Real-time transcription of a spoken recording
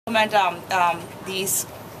These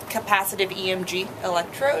capacitive EMG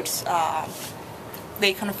electrodes.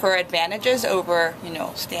 They confer advantages over,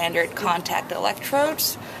 standard contact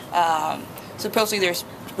electrodes. Supposedly there's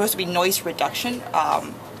supposed to be noise reduction.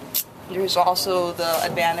 There's also the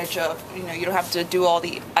advantage of, you don't have to do all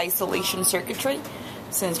the isolation circuitry,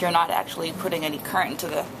 since you're not actually putting any current to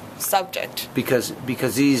the subject. Because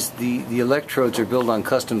the electrodes are built on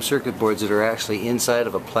custom circuit boards that are actually inside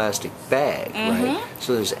of a plastic bag, right?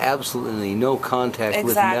 So there's absolutely no contact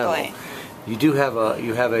with metal. You do have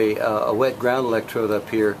a wet ground electrode up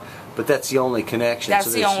here, but that's the only connection.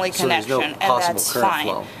 That's the only connection, so there's no possible and that's current fine.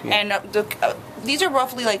 flow. Yeah. And these are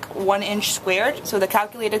roughly like 1 inch squared, so the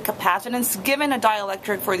calculated capacitance given a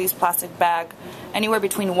dielectric for these plastic bag, anywhere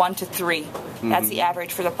between 1 to 3. That's the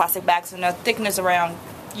average for the plastic bags, and the thickness around,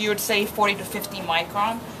 you would say 40 to 50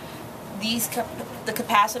 micron. The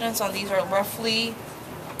capacitance on these are roughly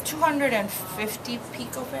 250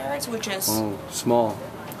 picofarads, which is small.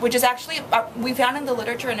 Which is actually we found in the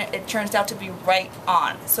literature, and it turns out to be right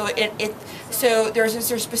on. So so there's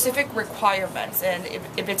specific requirements, and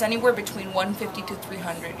if it's anywhere between 150 to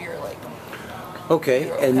 300, you're like. Okay,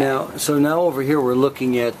 and now over here we're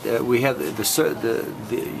looking at we have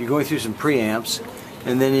you're going through some preamps,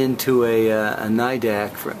 and then into a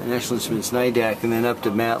NIDAC, for National Instruments NIDAC, and then up to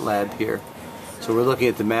MATLAB here. So we're looking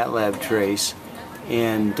at the MATLAB trace,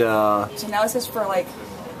 and so now this is for like.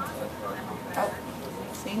 Oh,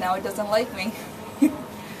 see, now it doesn't like me.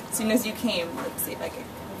 As soon as you came, let's see if I can.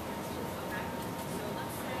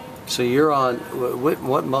 So you're on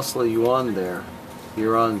what muscle are you on there?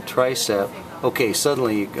 You're on tricep. Okay,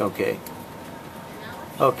 suddenly okay.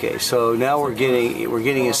 Okay, so now we're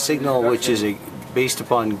getting a signal which is based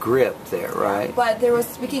upon grip there, right? But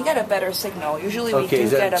we can get a better signal. Usually we do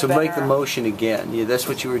get a better. So make the motion again. Yeah, that's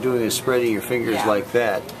what you were doing, is spreading your fingers like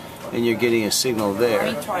that, and you're getting a signal there.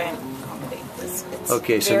 Let me try and accommodate this. It's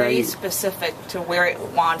okay, so very now you, specific to where it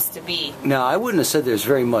wants to be. Now, I wouldn't have said there's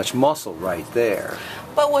very much muscle right there.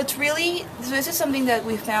 But what's really, so this is something that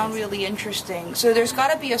we found really interesting. So there's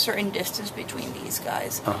got to be a certain distance between these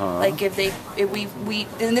guys. Like if we,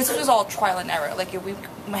 and this was all trial and error. Like if we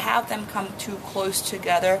have them come too close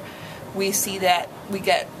together, we see that we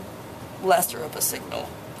get lesser of a signal,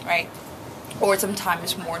 right? Or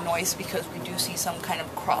sometimes more noise because we do see some kind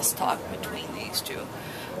of crosstalk between these two.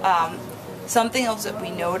 Something else that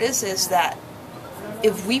we notice is that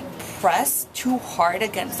if we press too hard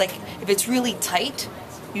against, like if it's really tight,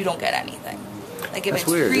 you don't get anything. Like if That's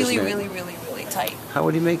it's weird, really, isn't it? really tight. How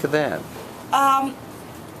would you make of that?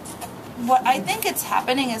 What I think it's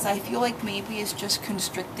happening is I feel like maybe it's just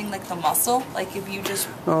constricting like the muscle. Like if you just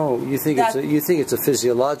you think it's a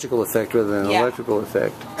physiological effect rather than an electrical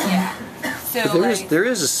effect. Yeah. So but there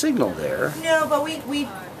is a signal there. No, but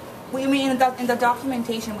we mean in the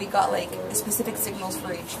documentation we got like specific signals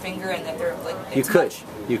for each finger, and that they're like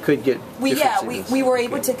you could get we were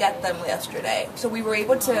able to get them yesterday. So we were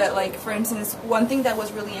able to, like, for instance, one thing that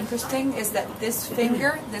was really interesting is that this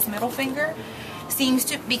finger, this middle finger, seems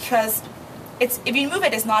to, because it's, if you move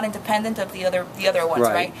it, it's not independent of the other ones,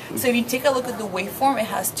 right? So if you take a look at the waveform, it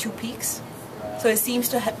has 2 peaks. So it seems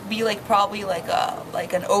to be like probably like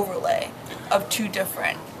an overlay of 2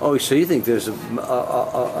 different. Oh, so you think there's an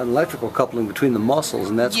electrical coupling between the muscles,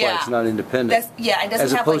 and that's why it's not independent. It doesn't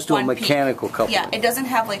as have opposed like to a mechanical coupling. Yeah, it doesn't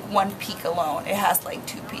have like 1 peak alone. It has like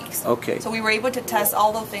 2 peaks. Okay. So we were able to test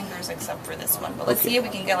all the fingers except for this one. But let's see if we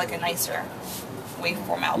can get like a nicer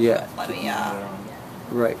waveform output. Yeah. Let me.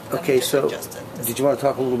 Right. Okay. So, did you want to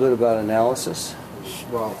talk a little bit about analysis?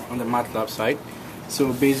 Well, on the MATLAB side.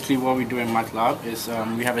 So basically what we do in MATLAB is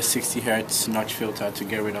we have a 60 Hertz notch filter to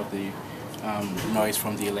get rid of the noise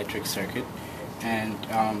from the electric circuit, and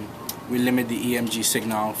we limit the EMG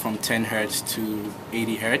signal from 10 Hertz to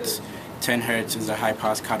 80 Hertz. 10 Hertz is a high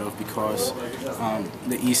pass cutoff because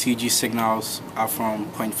the ECG signals are from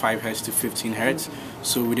 0.5 Hertz to 15 Hertz,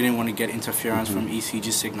 so we didn't want to get interference from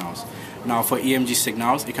ECG signals. Now for EMG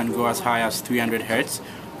signals, it can go as high as 300 Hertz,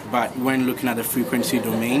 but when looking at the frequency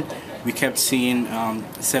domain, we kept seeing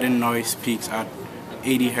certain noise peaks at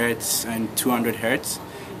 80 Hertz and 200 Hertz.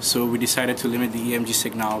 So we decided to limit the EMG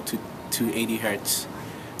signal to 80 Hertz.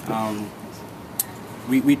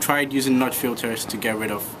 We tried using notch filters to get rid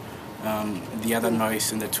of the other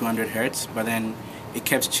noise in the 200 Hertz, but then it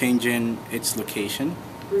kept changing its location.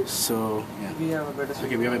 So we have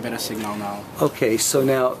a better signal now. Okay, so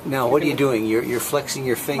now what are you doing? You're flexing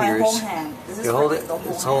your fingers. My whole hand. You're holding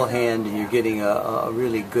this whole hand, and you're getting a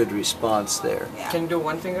really good response there. Yeah. Can you do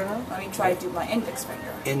one finger now? Let me try to do my index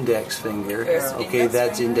finger. Index finger. Okay, index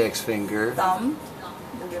that's finger. index finger. Thumb.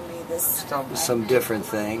 Give me this. Some different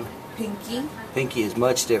thing. pinky. Pinky is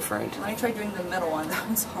much different. When I tried doing the middle one, that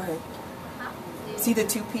was hard. See the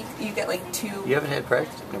two peaks? You get like two. You haven't had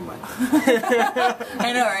practice? Never mind.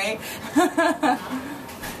 I know, right?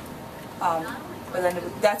 But then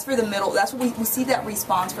that's for the middle. That's what we see that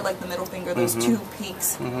response for like the middle finger. Those two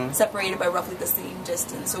peaks separated by roughly the same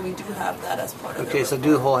distance. So we do have that as part of it. Okay, so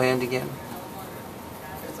do the whole hand again.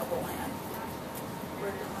 There's a whole hand.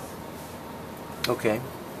 Okay.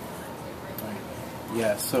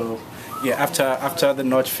 Yeah, so after the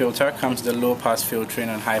notch filter comes the low pass filtering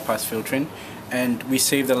and high pass filtering, and we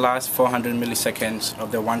save the last 400 milliseconds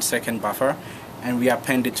of the 1 second buffer, and we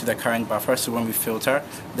append it to the current buffer, so when we filter,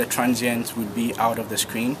 the transients would be out of the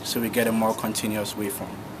screen, so we get a more continuous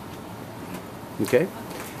waveform. Okay.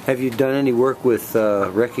 Have you done any work with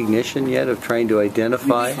recognition yet of trying to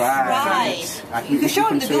identify? Right. You can show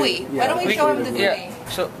him the GUI. Why don't we show him the GUI? Yeah.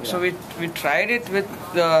 So we tried it with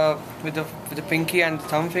the pinky and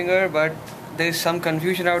thumb finger, but there is some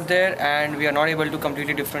confusion out there, and we are not able to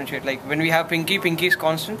completely differentiate. Like when we have pinky is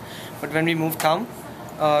constant, but when we move thumb,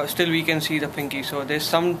 still we can see the pinky. So there's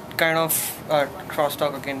some kind of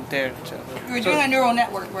crosstalk again there. You were doing a neural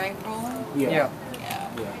network, right, Roland? Yeah.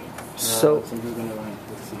 So I'm just gonna run it.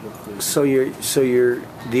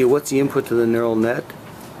 what's the input to the neural net?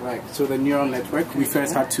 Right. So the neural network, we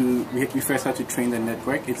first had to train the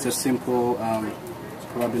network. It's a simple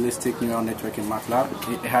probabilistic neural network in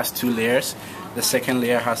MATLAB. It has 2 layers. The second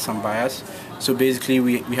layer has some bias. So basically,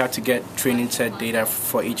 we had to get training set data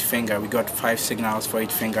for each finger. We got 5 signals for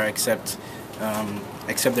each finger except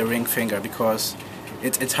the ring finger, because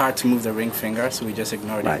it's hard to move the ring finger, so we just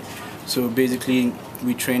ignored it. So basically,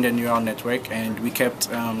 we trained a neural network, and we kept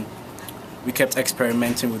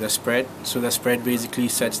experimenting with the spread. So the spread basically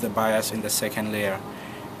sets the bias in the second layer,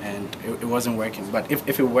 and it wasn't working. But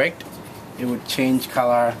if it worked, it would change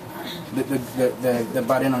color. The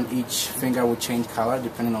button on each finger would change color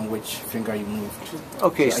depending on which finger you moved.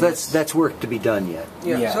 Okay, so that's work to be done yet.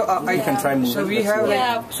 Yeah. So you can try moving. So we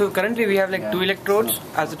have so currently we have like 2 electrodes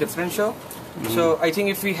as a differential. So I think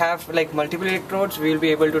if we have like multiple electrodes, we'll be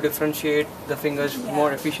able to differentiate the fingers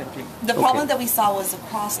more efficiently. The problem that we saw was the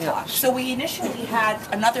crosstalk. So we initially had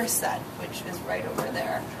another set, which is right over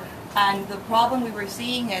there. And the problem we were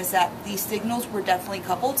seeing is that these signals were definitely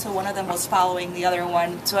coupled, so one of them was following the other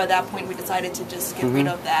one. So at that point, we decided to just get rid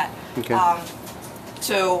of that. Okay.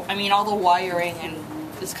 So, I mean, all the wiring and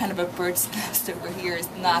this kind of a bird's nest over here is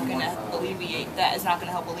not going to alleviate that. It's not going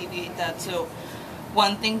to help alleviate that. So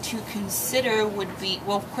one thing to consider would be,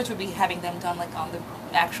 well, of course, would be having them done like on the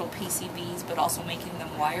actual PCBs, but also making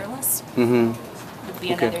them wireless would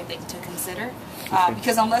be another thing to consider.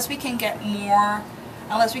 Because unless we can get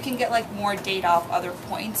like more data off other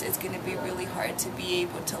points, it's going to be really hard to be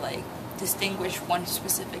able to like distinguish one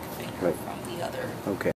specific finger from the other. Okay.